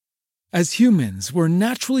As humans, we're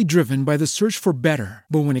naturally driven by the search for better.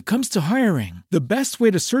 But when it comes to hiring, the best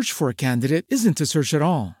way to search for a candidate isn't to search at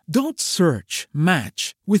all. Don't search,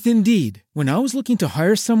 match with Indeed. When I was looking to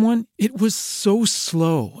hire someone, it was so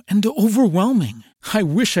slow and overwhelming. I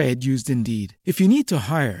wish I had used Indeed. If you need to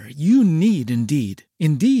hire, you need Indeed.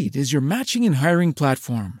 Indeed is your matching and hiring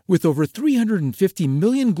platform with over 350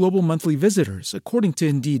 million global monthly visitors, according to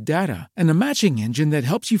Indeed data, and a matching engine that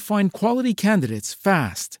helps you find quality candidates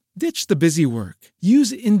fast. Ditch the busy work.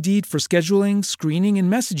 Use Indeed for scheduling, screening,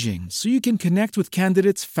 and messaging so you can connect with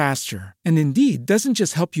candidates faster. And Indeed doesn't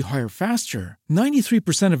just help you hire faster.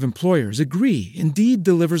 93% of employers agree Indeed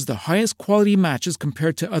delivers the highest quality matches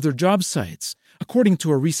compared to other job sites, according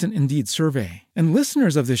to a recent Indeed survey. And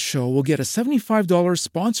listeners of this show will get a $75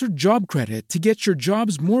 sponsored job credit to get your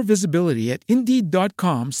jobs more visibility at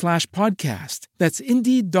Indeed.com/podcast. That's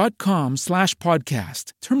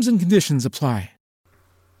Indeed.com/podcast. Terms and conditions apply.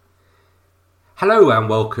 Hello and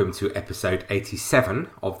welcome to episode 87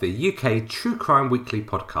 of the UK True Crime Weekly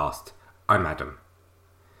podcast. I'm Adam.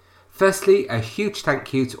 Firstly, a huge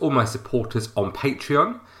thank you to all my supporters on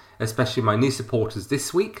Patreon, especially my new supporters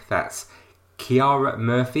this week. That's Kiara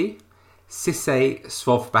Murphy, Sisse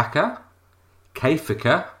Svovbaka,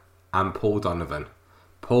 Kafika, and Paul Donovan.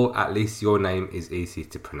 Paul, at least your name is easy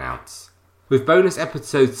to pronounce. With bonus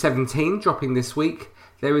episode 17 dropping this week,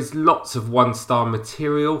 there is lots of one-star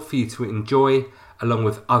material for you to enjoy, along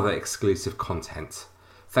with other exclusive content.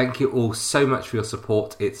 Thank you all so much for your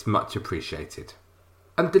support, it's much appreciated.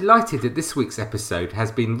 I'm delighted that this week's episode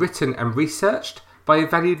has been written and researched by a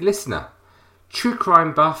valued listener, true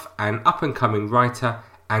crime buff and up-and-coming writer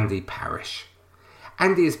Andy Parish.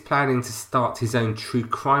 Andy is planning to start his own true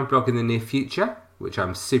crime blog in the near future, which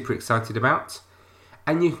I'm super excited about,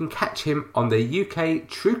 and you can catch him on the UK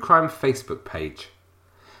True Crime Facebook page.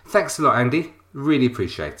 Thanks a lot, Andy. Really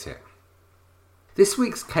appreciate it. This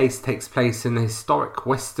week's case takes place in the historic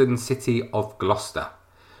western city of Gloucester,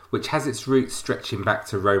 which has its roots stretching back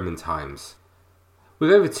to Roman times.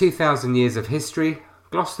 With over 2,000 years of history,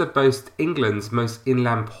 Gloucester boasts England's most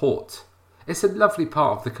inland port. It's a lovely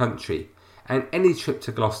part of the country, and any trip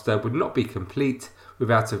to Gloucester would not be complete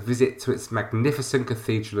without a visit to its magnificent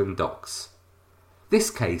cathedral and docks. This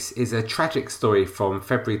case is a tragic story from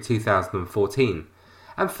February 2014,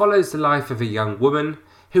 and follows the life of a young woman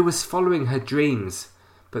who was following her dreams,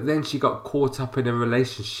 but then she got caught up in a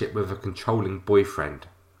relationship with a controlling boyfriend.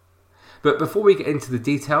 But before we get into the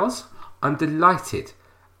details, I'm delighted,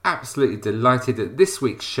 absolutely delighted that this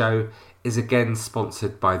week's show is again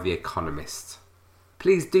sponsored by The Economist.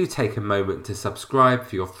 Please do take a moment to subscribe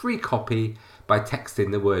for your free copy by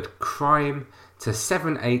texting the word crime to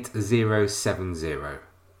 78070.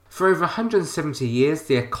 For over 170 years,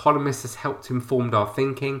 The Economist has helped inform our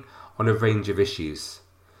thinking on a range of issues.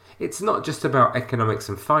 It's not just about economics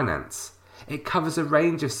and finance. It covers a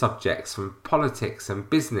range of subjects from politics and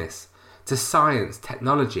business to science,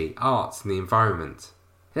 technology, arts and the environment.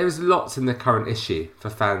 There is lots in the current issue for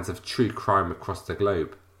fans of true crime across the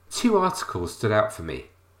globe. 2 articles stood out for me.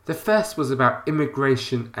 The first was about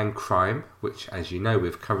immigration and crime, which, as you know,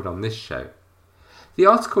 we've covered on this show. The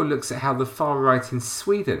article looks at how the far right in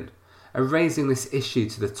Sweden are raising this issue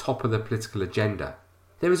to the top of the political agenda.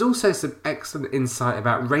 There is also some excellent insight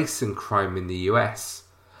about race and crime in the US,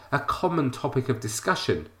 a common topic of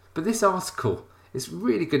discussion, but this article is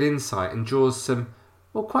really good insight and draws some,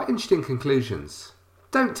 quite interesting conclusions.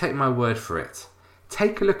 Don't take my word for it.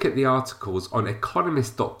 Take a look at the articles on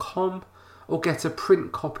economist.com or get a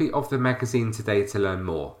print copy of the magazine today to learn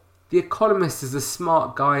more. The Economist is a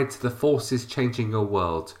smart guide to the forces changing your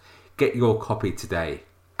world. Get your copy today.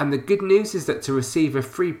 And the good news is that to receive a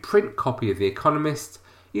free print copy of The Economist,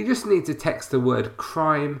 you just need to text the word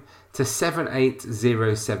crime to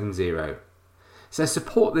 78070. So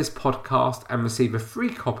support this podcast and receive a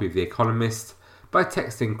free copy of The Economist by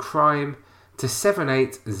texting crime to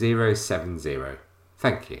 78070.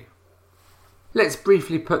 Thank you. Let's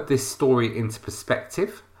briefly put this story into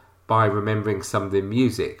perspective by remembering some of the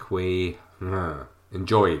music we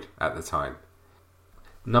enjoyed at the time.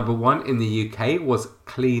 Number 1 in the UK was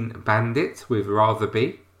Clean Bandit with Rather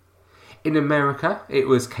Be. In America, it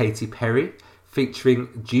was Katy Perry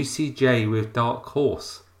featuring Juicy J with Dark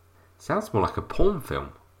Horse. Sounds more like a porn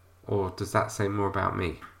film, or does that say more about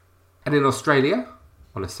me? And in Australia,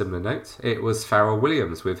 on a similar note, it was Pharrell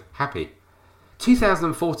Williams with Happy.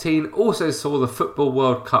 2014 also saw the Football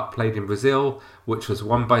World Cup played in Brazil, which was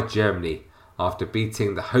won by Germany after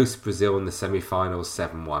beating the host Brazil in the semi-finals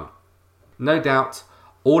 7-1. No doubt,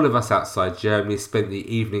 all of us outside Germany spent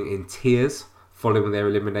the evening in tears following their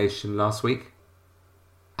elimination last week.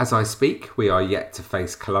 As I speak, we are yet to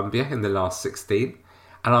face Colombia in the last 16,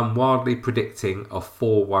 and I'm wildly predicting a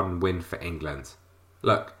 4-1 win for England.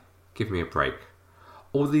 Look, give me a break.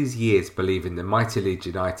 All these years believing the mighty Leeds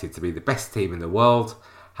United to be the best team in the world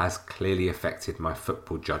has clearly affected my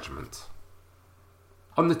football judgment.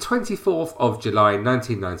 On the 24th of July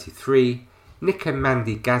 1993, Nick and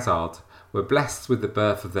Mandy Gazzard were blessed with the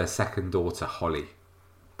birth of their second daughter, Holly.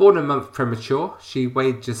 Born a month premature, she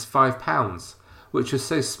weighed just £5, which was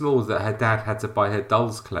so small that her dad had to buy her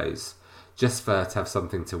doll's clothes just for her to have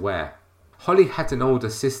something to wear. Holly had an older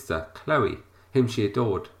sister, Chloe, whom she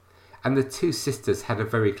adored, and the two sisters had a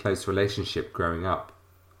very close relationship growing up.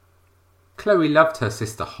 Chloe loved her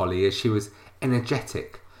sister Holly as she was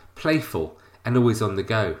energetic, playful, and always on the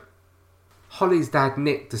go. Holly's dad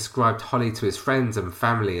Nick described Holly to his friends and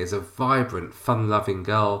family as a vibrant, fun-loving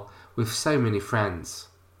girl with so many friends.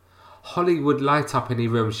 Holly would light up any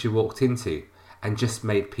room she walked into and just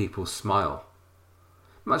made people smile.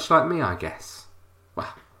 Much like me, I guess.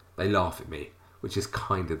 Well, they laugh at me, which is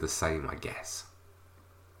kind of the same, I guess.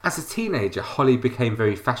 As a teenager, Holly became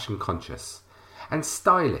very fashion conscious and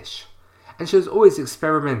stylish, and she was always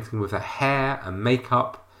experimenting with her hair and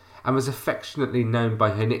makeup, and was affectionately known by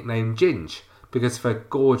her nickname Ginge because of her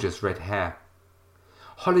gorgeous red hair.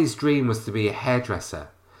 Holly's dream was to be a hairdresser,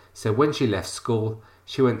 so when she left school,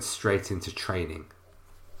 she went straight into training.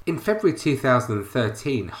 In February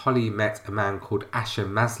 2013, Holly met a man called Asher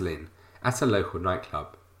Maslin at a local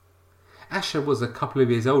nightclub. Asher was a couple of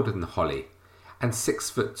years older than Holly, and 6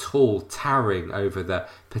 foot tall, towering over the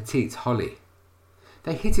petite Holly.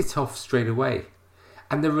 They hit it off straight away,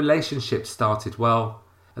 and the relationship started well,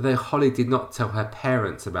 although Holly did not tell her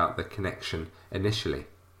parents about the connection initially.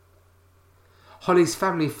 Holly's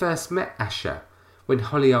family first met Asher when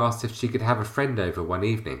Holly asked if she could have a friend over one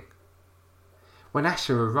evening. When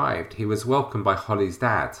Asher arrived, he was welcomed by Holly's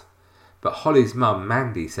dad, but Holly's mum,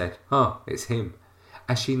 Mandy, said, "Oh, it's him,"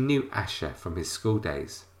 as she knew Asher from his school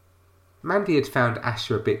days. Mandy had found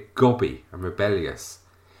Asher a bit gobby and rebellious,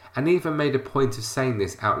 and even made a point of saying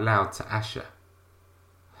this out loud to Asher.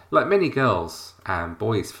 Like many girls, and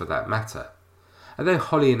boys for that matter, although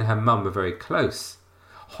Holly and her mum were very close,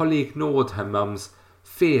 Holly ignored her mum's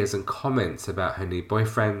fears and comments about her new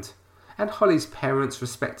boyfriend, and Holly's parents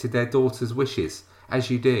respected their daughter's wishes,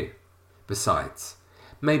 as you do. Besides,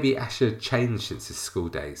 maybe Asher had changed since his school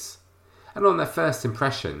days, and on their first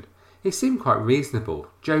impression, he seemed quite reasonable,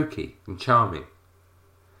 jokey, and charming.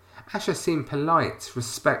 Asher seemed polite,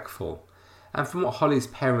 respectful, and from what Holly's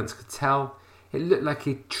parents could tell, it looked like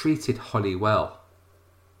he treated Holly well.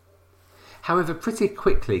 However, pretty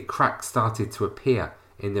quickly cracks started to appear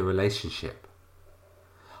in the relationship.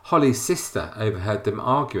 Holly's sister overheard them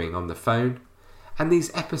arguing on the phone, and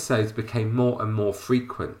these episodes became more and more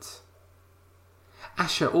frequent.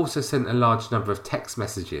 Asher also sent a large number of text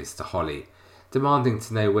messages to Holly, demanding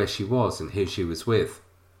to know where she was and who she was with.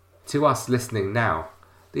 To us listening now,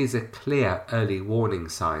 these are clear early warning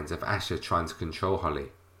signs of Asher trying to control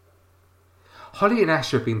Holly. Holly and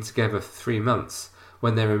Asher had been together for 3 months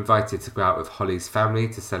when they were invited to go out with Holly's family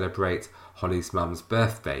to celebrate Holly's mum's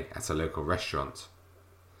birthday at a local restaurant.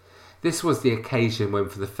 This was the occasion when,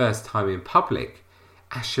 for the first time in public,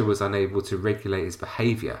 Asher was unable to regulate his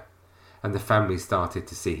behaviour, and the family started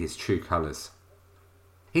to see his true colours.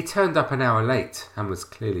 He turned up an hour late and was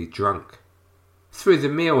clearly drunk. Through the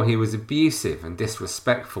meal, he was abusive and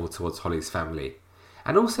disrespectful towards Holly's family,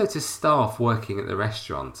 and also to staff working at the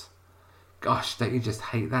restaurant. Gosh, don't you just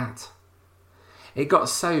hate that? It got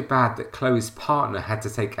so bad that Chloe's partner had to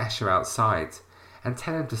take Asher outside and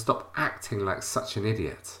tell him to stop acting like such an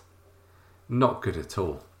idiot. Not good at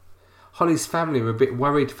all. Holly's family were a bit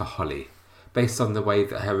worried for Holly, based on the way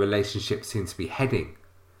that her relationship seemed to be heading.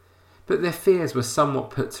 But their fears were somewhat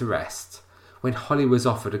put to rest when Holly was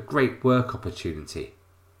offered a great work opportunity.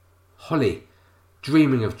 Holly,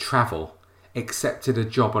 dreaming of travel, accepted a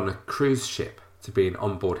job on a cruise ship to be an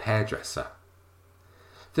onboard hairdresser.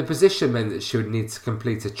 The position meant that she would need to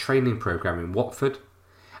complete a training programme in Watford,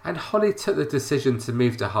 and Holly took the decision to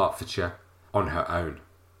move to Hertfordshire on her own.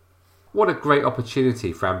 What a great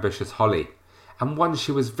opportunity for ambitious Holly, and one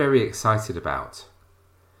she was very excited about.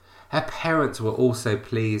 Her parents were also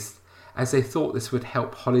pleased, as they thought this would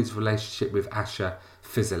help Holly's relationship with Asher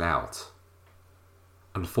fizzle out.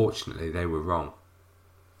 Unfortunately, they were wrong.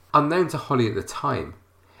 Unknown to Holly at the time,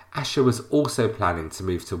 Asher was also planning to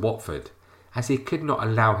move to Watford, as he could not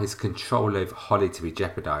allow his control over Holly to be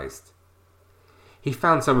jeopardised. He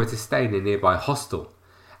found somewhere to stay in a nearby hostel,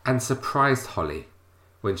 and surprised Holly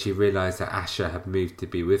when she realised that Asher had moved to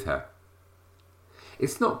be with her.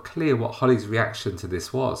 It's not clear what Holly's reaction to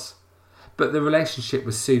this was, But the relationship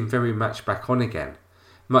was soon very much back on again,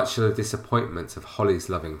 much to the disappointment of Holly's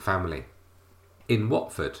loving family. In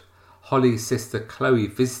Watford, Holly's sister Chloe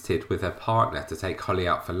visited with her partner to take Holly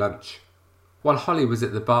out for lunch. While Holly was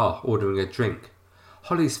at the bar ordering a drink,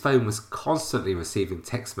 Holly's phone was constantly receiving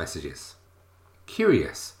text messages.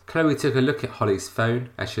 Curious, Chloe took a look at Holly's phone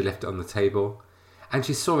as she left it on the table, and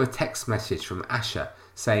she saw a text message from Asher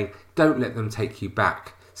saying, "Don't let them take you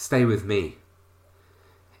back, stay with me."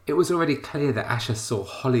 It was already clear that Asher saw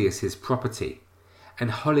Holly as his property,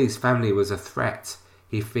 and Holly's family was a threat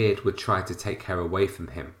he feared would try to take her away from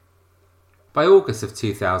him. By August of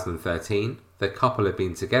 2013, the couple had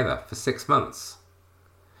been together for 6 months.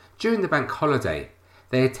 During the bank holiday,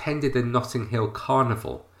 they attended the Notting Hill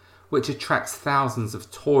Carnival, which attracts thousands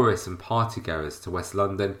of tourists and partygoers to West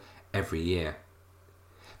London every year.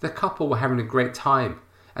 The couple were having a great time,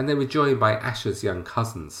 and they were joined by Asher's young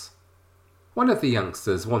cousins. One of the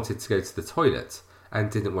youngsters wanted to go to the toilet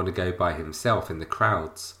and didn't want to go by himself in the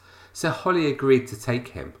crowds, so Holly agreed to take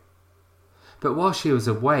him. But while she was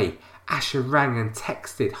away, Asher rang and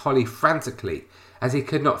texted Holly frantically as he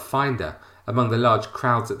could not find her among the large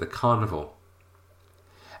crowds at the carnival.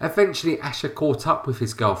 Eventually Asher caught up with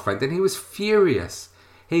his girlfriend and he was furious.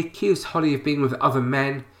 He accused Holly of being with other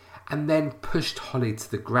men and then pushed Holly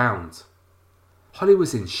to the ground. Holly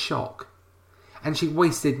was in shock, and she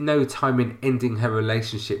wasted no time in ending her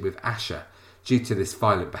relationship with Asher due to this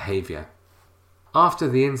violent behaviour. After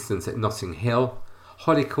the incident at Notting Hill,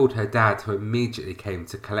 Holly called her dad, who immediately came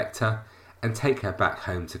to collect her and take her back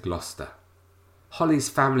home to Gloucester. Holly's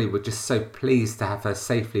family were just so pleased to have her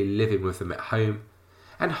safely living with them at home,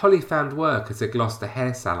 and Holly found work at a Gloucester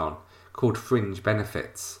hair salon called Fringe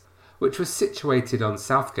Benefits, which was situated on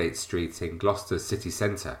Southgate Street in Gloucester's city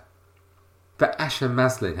centre. But Asher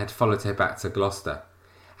Maslin had followed her back to Gloucester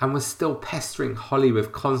and was still pestering Holly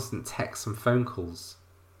with constant texts and phone calls.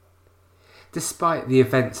 Despite the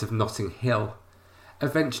events of Notting Hill,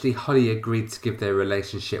 eventually Holly agreed to give their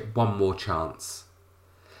relationship one more chance.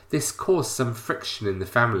 This caused some friction in the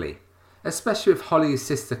family, especially with Holly's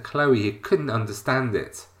sister Chloe, who couldn't understand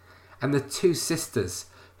it, and the two sisters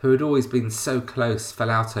who had always been so close fell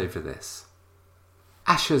out over this.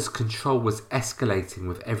 Asher's control was escalating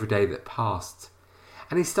with every day that passed,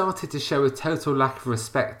 and he started to show a total lack of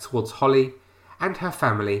respect towards Holly and her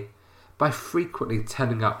family by frequently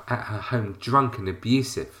turning up at her home drunk and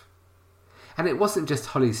abusive. And it wasn't just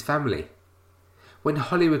Holly's family. When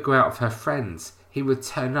Holly would go out with her friends, he would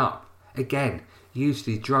turn up, again,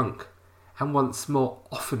 usually drunk, and once more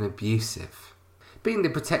often abusive. Being the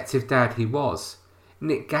protective dad he was,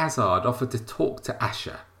 Nick Gazzard offered to talk to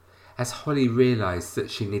Asher as Holly realised that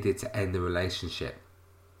she needed to end the relationship.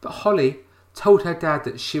 But Holly told her dad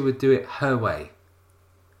that she would do it her way.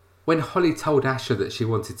 When Holly told Asher that she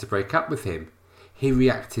wanted to break up with him, he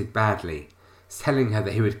reacted badly, telling her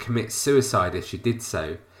that he would commit suicide if she did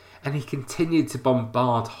so, and he continued to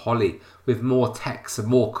bombard Holly with more texts and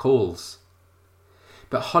more calls.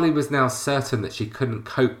 But Holly was now certain that she couldn't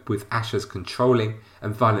cope with Asher's controlling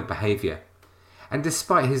and violent behaviour, and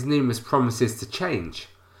despite his numerous promises to change,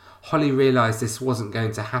 Holly realised this wasn't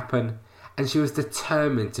going to happen, and she was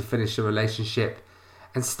determined to finish the relationship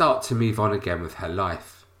and start to move on again with her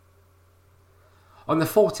life. On the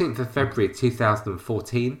 14th of February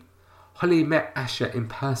 2014, Holly met Asher in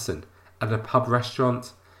person at a pub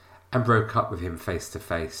restaurant and broke up with him face to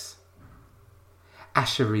face.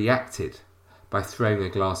 Asher reacted by throwing a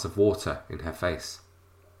glass of water in her face.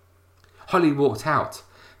 Holly walked out,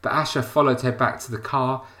 but Asher followed her back to the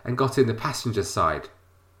car and got in the passenger side.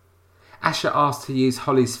 Asher asked to use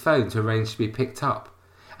Holly's phone to arrange to be picked up,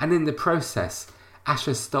 and in the process,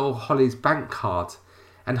 Asher stole Holly's bank card,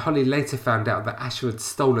 and Holly later found out that Asher had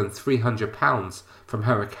stolen £300 from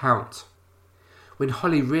her account. When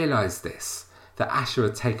Holly realised this, that Asher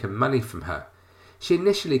had taken money from her, she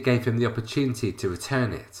initially gave him the opportunity to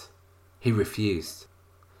return it. He refused.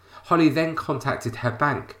 Holly then contacted her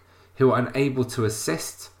bank, who were unable to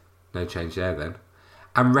assist, no change there then,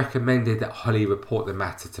 and recommended that Holly report the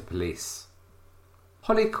matter to police.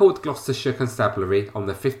 Holly called Gloucestershire Constabulary on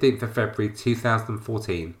the 15th of February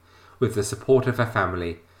 2014 with the support of her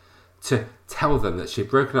family to tell them that she had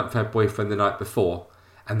broken up with her boyfriend the night before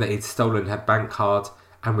and that he'd stolen her bank card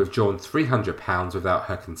and withdrawn £300 without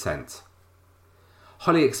her consent.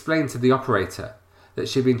 Holly explained to the operator that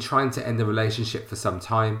she'd been trying to end the relationship for some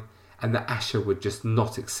time and that Asher would just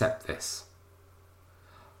not accept this.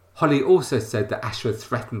 Holly also said that Asher had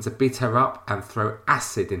threatened to beat her up and throw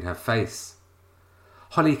acid in her face.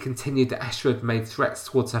 Holly continued that Asher had made threats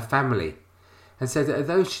towards her family and said that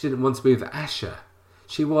although she didn't want to be with Asher,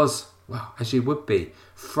 she was, well, as you would be,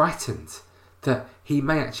 frightened that he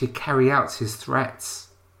may actually carry out his threats.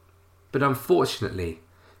 But unfortunately,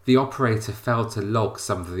 the operator failed to log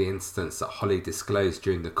some of the incidents that Holly disclosed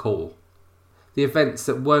during the call. The events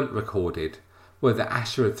that weren't recorded were that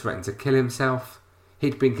Asher had threatened to kill himself,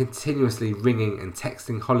 he'd been continuously ringing and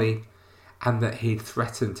texting Holly, and that he'd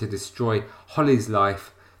threatened to destroy Holly's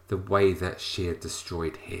life the way that she had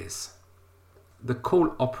destroyed his. The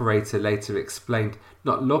call operator later explained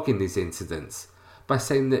not logging these incidents by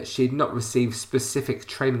saying that she had not received specific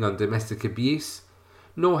training on domestic abuse,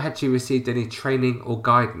 nor had she received any training or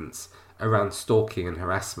guidance around stalking and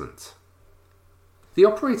harassment. The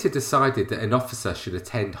operator decided that an officer should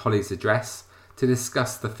attend Holly's address to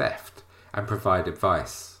discuss the theft and provide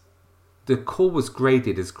advice. The call was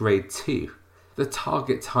graded as grade 2. The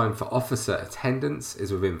target time for officer attendance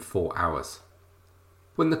is within 4 hours.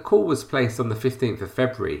 When the call was placed on the 15th of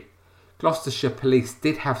February, Gloucestershire Police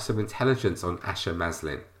did have some intelligence on Asher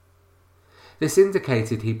Maslin. This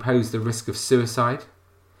indicated he posed a risk of suicide,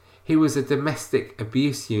 he was a domestic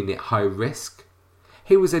abuse unit high risk,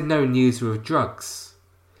 he was a known user of drugs,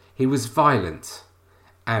 he was violent,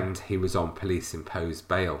 and he was on police-imposed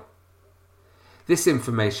bail. This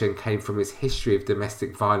information came from his history of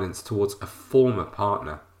domestic violence towards a former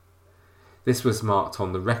partner. This was marked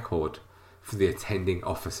on the record for the attending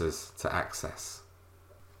officers to access.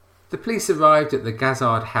 The police arrived at the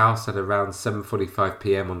Gazzard house at around 7:45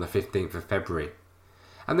 p.m. on the 15th of February,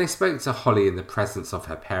 and they spoke to Holly in the presence of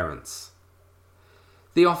her parents.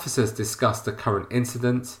 The officers discussed the current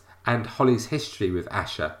incident and Holly's history with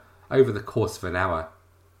Asher over the course of an hour.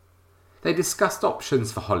 They discussed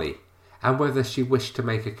options for Holly and whether she wished to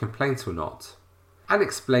make a complaint or not, and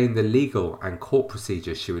explained the legal and court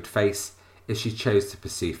procedures she would face if she chose to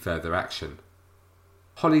pursue further action.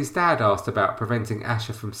 Holly's dad asked about preventing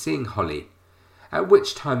Asher from seeing Holly, at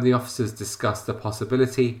which time the officers discussed the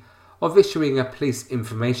possibility of issuing a police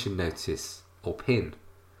information notice, or PIN,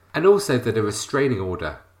 and also that a restraining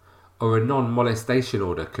order or a non-molestation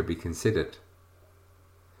order could be considered.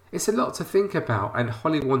 It's a lot to think about, and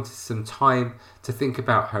Holly wanted some time to think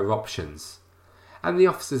about her options, and the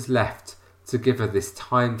officers left to give her this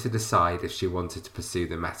time to decide if she wanted to pursue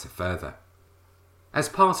the matter further. As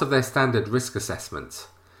part of their standard risk assessment,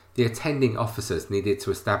 the attending officers needed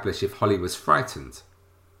to establish if Holly was frightened.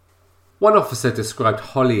 One officer described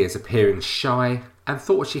Holly as appearing shy and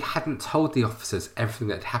thought she hadn't told the officers everything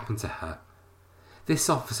that had happened to her. This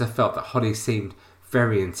officer felt that Holly seemed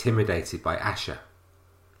very intimidated by Asher.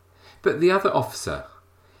 But the other officer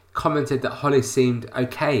commented that Holly seemed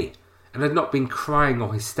okay and had not been crying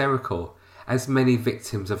or hysterical, as many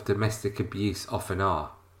victims of domestic abuse often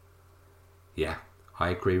are. Yeah, I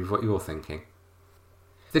agree with what you're thinking.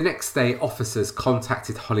 The next day, officers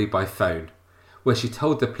contacted Holly by phone, where she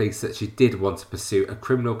told the police that she did want to pursue a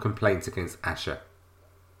criminal complaint against Asher.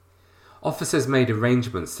 Officers made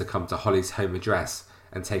arrangements to come to Holly's home address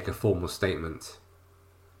and take a formal statement.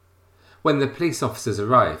 When the police officers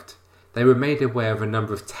arrived, they were made aware of a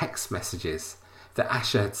number of text messages that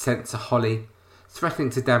Asher had sent to Holly, threatening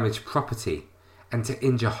to damage property and to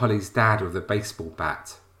injure Holly's dad with a baseball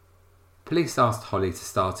bat. Police asked Holly to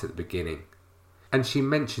start at the beginning, and she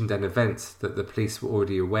mentioned an event that the police were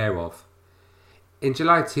already aware of. In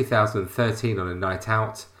July 2013, on a night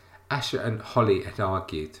out, Asher and Holly had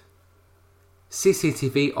argued.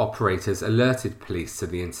 CCTV operators alerted police to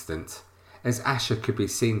the incident, as Asher could be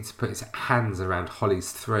seen to put his hands around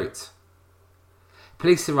Holly's throat.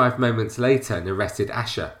 Police arrived moments later and arrested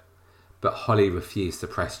Asher, but Holly refused to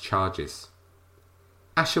press charges.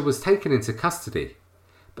 Asher was taken into custody,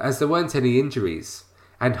 but as there weren't any injuries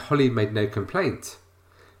and Holly made no complaint,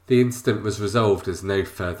 the incident was resolved as no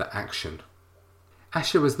further action.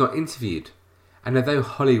 Asher was not interviewed, and although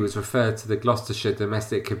Holly was referred to the Gloucestershire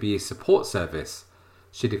Domestic Abuse Support Service,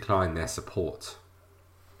 she declined their support.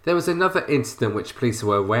 There was another incident which police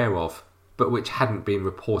were aware of, but which hadn't been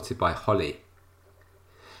reported by Holly.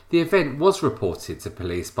 The event was reported to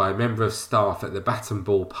police by a member of staff at the Bat and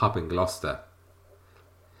Ball pub in Gloucester.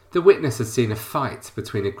 The witness had seen a fight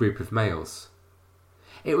between a group of males.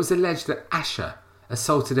 It was alleged that Asher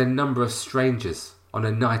assaulted a number of strangers on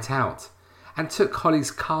a night out and took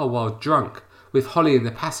Holly's car while drunk, with Holly in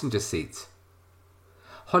the passenger seat.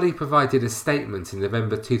 Holly provided a statement in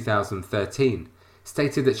November 2013,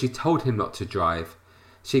 stated that she told him not to drive.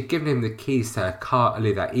 She had given him the keys to her car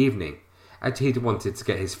early that evening, and he'd wanted to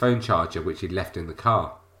get his phone charger, which he'd left in the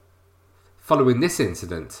car. Following this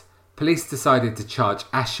incident, police decided to charge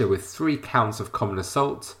Asher with 3 counts of common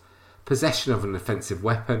assault, possession of an offensive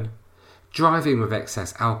weapon, driving with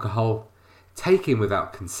excess alcohol, taking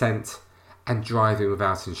without consent, and driving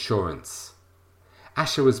without insurance.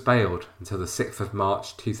 Asher was bailed until the 6th of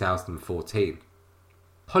March 2014.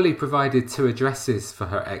 Holly provided 2 addresses for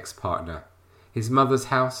her ex-partner, his mother's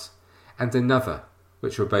house and another,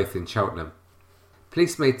 which were both in Cheltenham.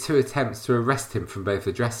 Police made 2 attempts to arrest him from both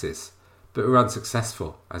addresses, but were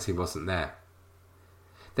unsuccessful as he wasn't there.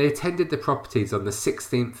 They attended the properties on the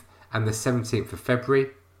 16th and the 17th of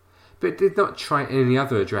February, but did not try any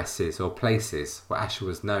other addresses or places where Asher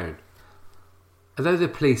was known. Although the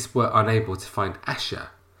police were unable to find Asher,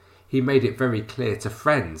 he made it very clear to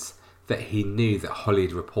friends that he knew that Holly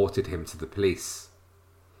had reported him to the police.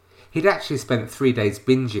 He'd actually spent 3 days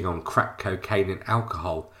binging on crack cocaine and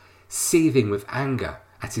alcohol, seething with anger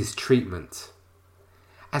at his treatment.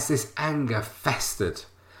 As this anger festered,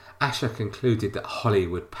 Asher concluded that Holly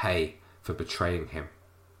would pay for betraying him.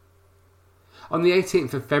 On the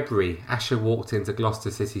 18th of February, Asher walked into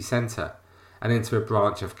Gloucester city centre and into a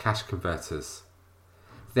branch of Cash Converters.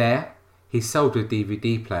 There, he sold a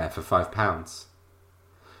DVD player for £5.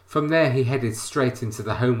 From there he headed straight into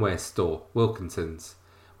the homeware store, Wilkinson's,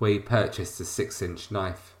 where he purchased a 6-inch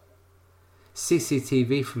knife.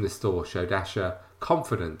 CCTV from the store showed Asher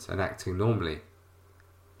confident and acting normally.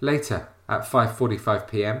 Later, at 5:45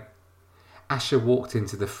 p.m, Asher walked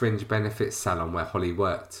into the fringe benefits salon where Holly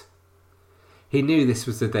worked. He knew this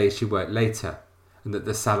was the day she worked later and that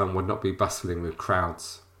the salon would not be bustling with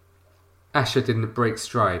crowds. Asher didn't break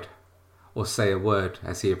stride or say a word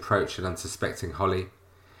as he approached an unsuspecting Holly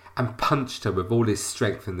and punched her with all his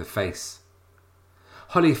strength in the face.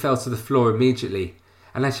 Holly fell to the floor immediately,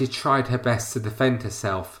 and as she tried her best to defend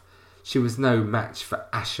herself, she was no match for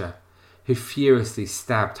Asher, who furiously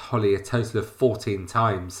stabbed Holly a total of 14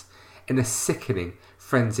 times in a sickening,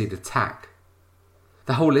 frenzied attack.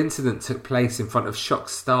 The whole incident took place in front of shocked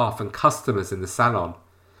staff and customers in the salon.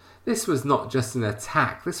 This was not just an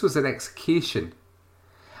attack, this was an execution.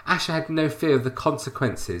 Asher had no fear of the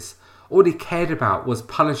consequences. All he cared about was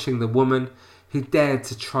punishing the woman who dared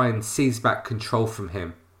to try and seize back control from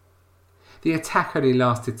him. The attack only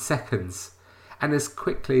lasted seconds, and as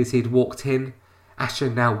quickly as he'd walked in, Asher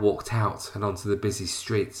now walked out and onto the busy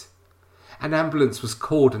street. An ambulance was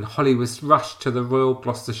called and Holly was rushed to the Royal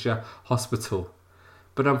Gloucestershire Hospital,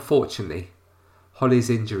 but unfortunately, Holly's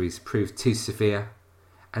injuries proved too severe,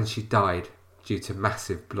 and she died due to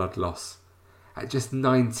massive blood loss at just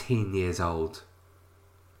 19 years old.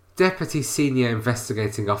 Deputy Senior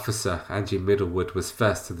Investigating Officer Angie Middlewood was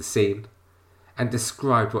first to the scene and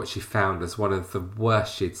described what she found as one of the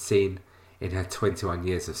worst she'd seen in her 21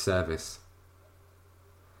 years of service.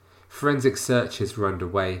 Forensic searches were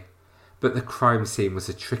underway, but the crime scene was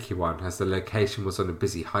a tricky one as the location was on a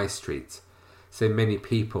busy high street, so many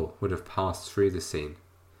people would have passed through the scene.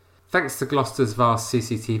 Thanks to Gloucester's vast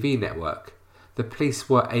CCTV network, the police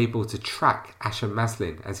were able to track Asher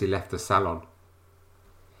Maslin as he left the salon.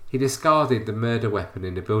 He discarded the murder weapon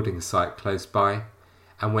in a building site close by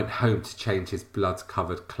and went home to change his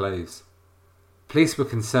blood-covered clothes. Police were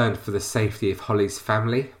concerned for the safety of Holly's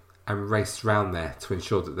family and raced round there to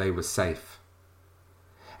ensure that they were safe.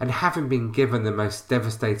 And having been given the most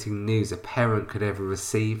devastating news a parent could ever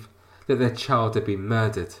receive, that their child had been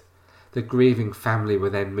murdered, the grieving family were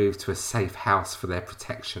then moved to a safe house for their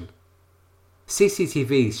protection.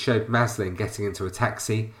 CCTV showed Maslin getting into a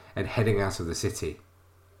taxi and heading out of the city.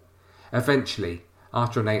 Eventually,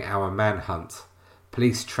 after an 8-hour manhunt,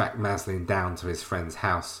 police tracked Maslin down to his friend's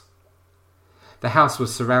house. The house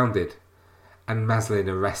was surrounded and Maslin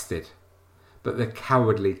arrested, but the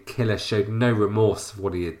cowardly killer showed no remorse for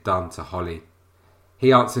what he had done to Holly.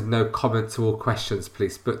 He answered no comment to all questions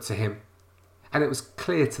police put to him, and it was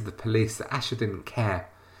clear to the police that Asher didn't care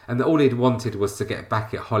and that all he'd wanted was to get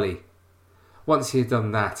back at Holly. Once he had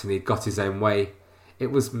done that and he'd got his own way,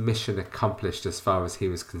 it was mission accomplished as far as he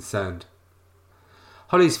was concerned.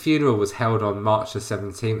 Holly's funeral was held on March the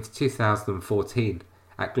 17th, 2014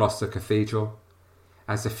 at Gloucester Cathedral,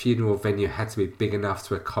 as the funeral venue had to be big enough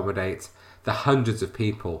to accommodate the hundreds of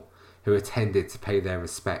people who attended to pay their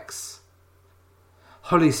respects.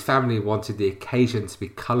 Holly's family wanted the occasion to be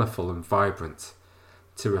colourful and vibrant,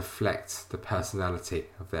 to reflect the personality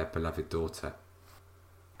of their beloved daughter.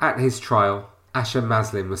 At his trial, Asher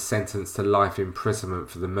Maslin was sentenced to life imprisonment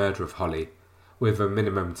for the murder of Holly, with a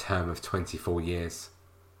minimum term of 24 years.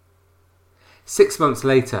 6 months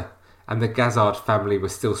later, and the Gazzard family were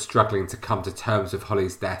still struggling to come to terms with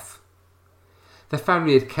Holly's death. The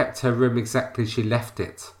family had kept her room exactly as she left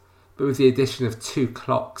it, but with the addition of 2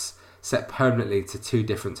 clocks set permanently to 2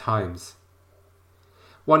 different times.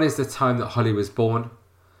 One is the time that Holly was born,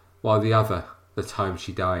 while the other the time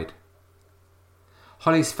she died.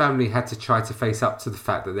 Holly's family had to try to face up to the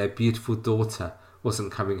fact that their beautiful daughter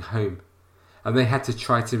wasn't coming home, and they had to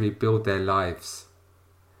try to rebuild their lives.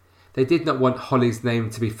 They did not want Holly's name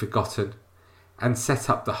to be forgotten, and set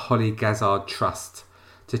up the Holly Gazzard Trust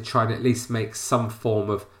to try and at least make some form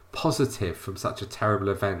of positive from such a terrible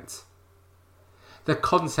event. The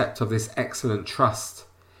concept of this excellent trust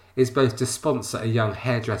is both to sponsor a young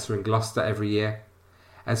hairdresser in Gloucester every year,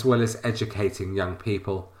 as well as educating young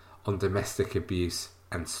people on domestic abuse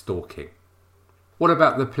and stalking. What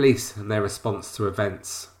about the police and their response to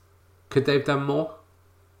events? Could they have done more?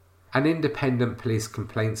 An independent police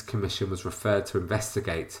complaints commission was referred to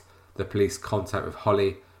investigate the police contact with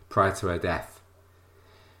Holly prior to her death.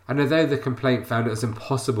 And although the complaint found it was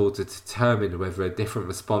impossible to determine whether a different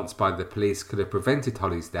response by the police could have prevented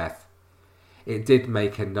Holly's death, it did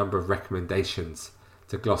make a number of recommendations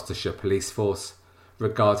to Gloucestershire Police Force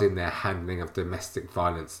regarding their handling of domestic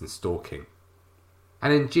violence and stalking.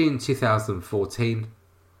 And in June 2014,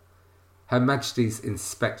 Her Majesty's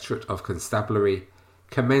Inspectorate of Constabulary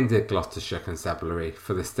commended Gloucestershire Constabulary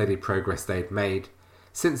for the steady progress they'd made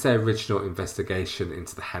since their original investigation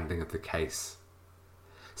into the handling of the case.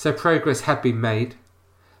 So progress had been made,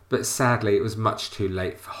 but sadly it was much too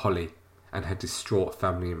late for Holly and her distraught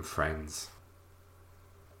family and friends.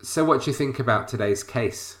 So what do you think about today's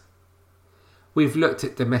case? We've looked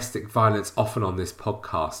at domestic violence often on this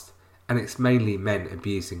podcast, and it's mainly men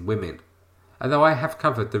abusing women, although I have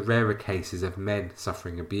covered the rarer cases of men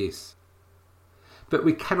suffering abuse. But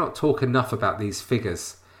we cannot talk enough about these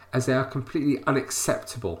figures, as they are completely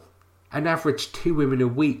unacceptable. An average 2 women a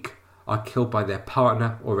week are killed by their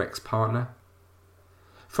partner or ex-partner.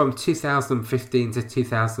 From 2015 to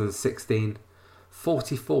 2016,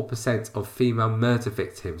 44% of female murder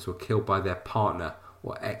victims were killed by their partner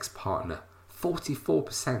or ex-partner.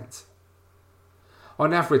 44%.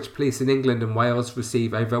 On average, police in England and Wales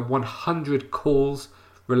receive over 100 calls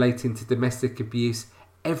relating to domestic abuse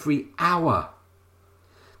every hour.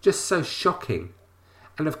 Just so shocking.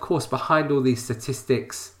 And of course, behind all these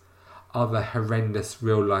statistics are the horrendous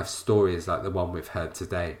real-life stories like the one we've heard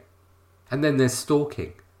today. And then there's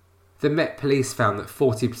stalking. The Met Police found that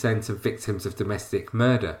 40% of victims of domestic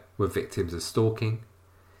murder were victims of stalking,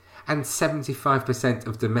 and 75%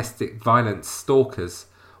 of domestic violence stalkers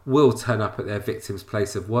will turn up at their victim's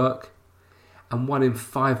place of work, and 1 in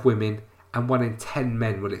 5 women and 1 in 10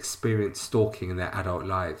 men will experience stalking in their adult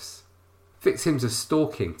lives. Victims of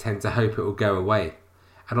stalking tend to hope it will go away,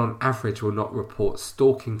 and on average will not report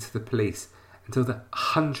stalking to the police until the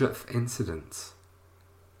 100th incident.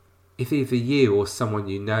 If either you or someone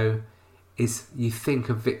you know you think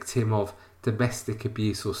a victim of domestic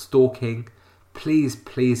abuse or stalking, please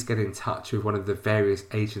get in touch with one of the various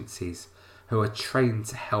agencies who are trained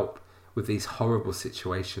to help with these horrible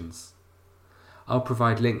situations. I'll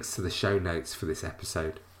provide links to the show notes for this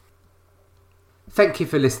episode. Thank you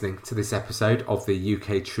for listening to this episode of the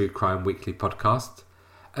UK True Crime Weekly podcast.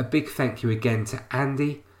 A big thank you again to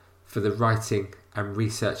Andy for the writing and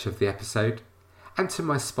research of the episode, and to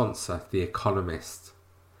my sponsor, The Economist.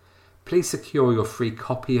 Please secure your free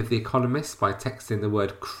copy of The Economist by texting the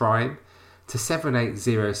word crime to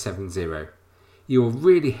 78070. You will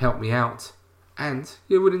really help me out, and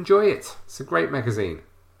you will enjoy it. It's a great magazine.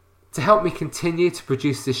 To help me continue to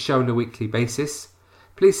produce this show on a weekly basis,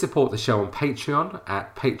 please support the show on Patreon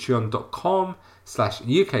at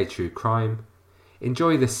patreon.com/UKTrueCrime.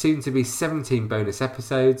 Enjoy the soon-to-be 17 bonus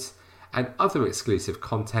episodes and other exclusive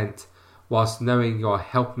content, whilst knowing you are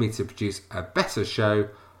helping me to produce a better show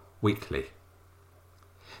weekly.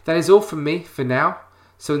 That is all from me for now,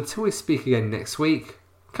 so until we speak again next week,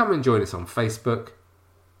 come and join us on Facebook,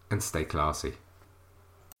 and stay classy.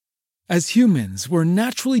 As humans, we're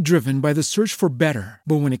naturally driven by the search for better.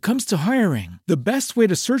 But when it comes to hiring, the best way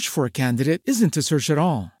to search for a candidate isn't to search at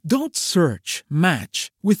all. Don't search,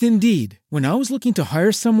 match with Indeed. When I was looking to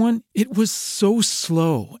hire someone, it was so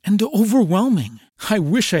slow and overwhelming. I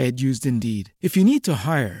wish I had used Indeed. If you need to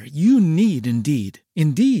hire, you need Indeed.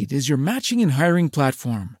 Indeed is your matching and hiring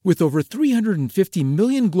platform with over 350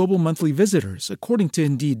 million global monthly visitors, according to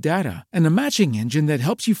Indeed data, and a matching engine that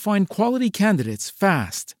helps you find quality candidates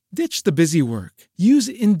fast. Ditch the busy work. Use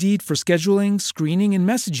Indeed for scheduling, screening, and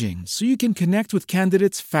messaging so you can connect with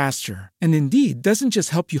candidates faster. And Indeed doesn't just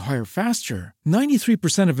help you hire faster.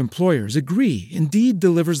 93% of employers agree Indeed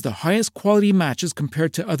delivers the highest quality matches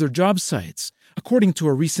compared to other job sites, according to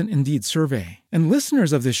a recent Indeed survey. And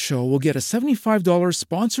listeners of this show will get a $75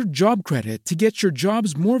 sponsored job credit to get your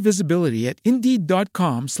jobs more visibility at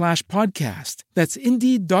Indeed.com/podcast. That's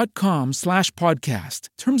Indeed.com/podcast.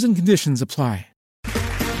 Terms and conditions apply.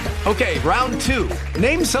 Okay, round two.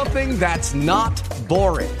 Name something that's not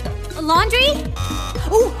boring. A laundry?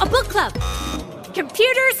 Ooh, a book club.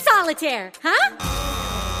 Computer solitaire, huh?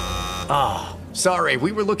 Ah, oh, sorry,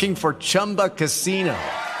 we were looking for Chumba Casino.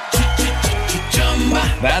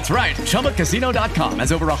 That's right, ChumbaCasino.com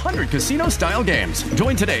has over 100 casino-style games.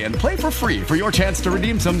 Join today and play for free for your chance to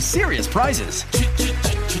redeem some serious prizes.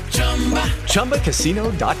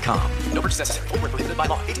 ChumbaCasino.com. No purchase necessary. Void where prohibited by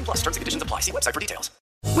law. 18+ terms and conditions apply. See website for details.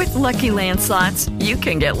 With Lucky Land Slots, you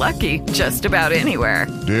can get lucky just about anywhere.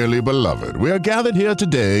 Dearly beloved, we are gathered here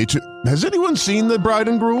today to... Has anyone seen the bride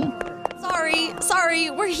and groom? Sorry,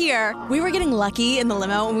 we're here. We were getting lucky in the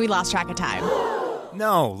limo and we lost track of time.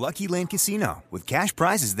 No, Lucky Land Casino, with cash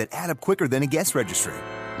prizes that add up quicker than a guest registry.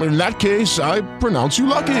 In that case, I pronounce you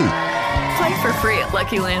lucky. Play for free at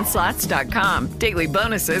LuckyLandSlots.com. Daily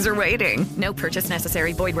bonuses are waiting. No purchase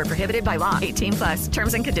necessary. Void where prohibited by law. 18+.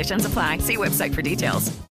 Terms and conditions apply. See website for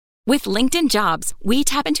details. With LinkedIn Jobs, we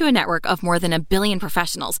tap into a network of more than 1 billion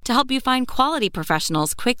professionals to help you find quality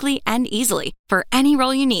professionals quickly and easily for any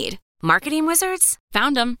role you need. Marketing wizards?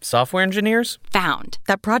 Found them. Software engineers? Found.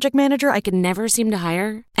 That project manager I could never seem to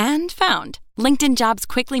hire? And found. LinkedIn Jobs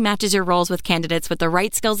quickly matches your roles with candidates with the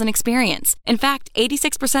right skills and experience. In fact,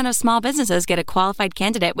 86% of small businesses get a qualified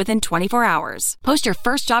candidate within 24 hours. Post your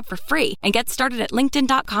first job for free and get started at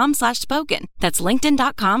linkedin.com/spoken. That's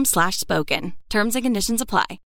linkedin.com/spoken. Terms and conditions apply.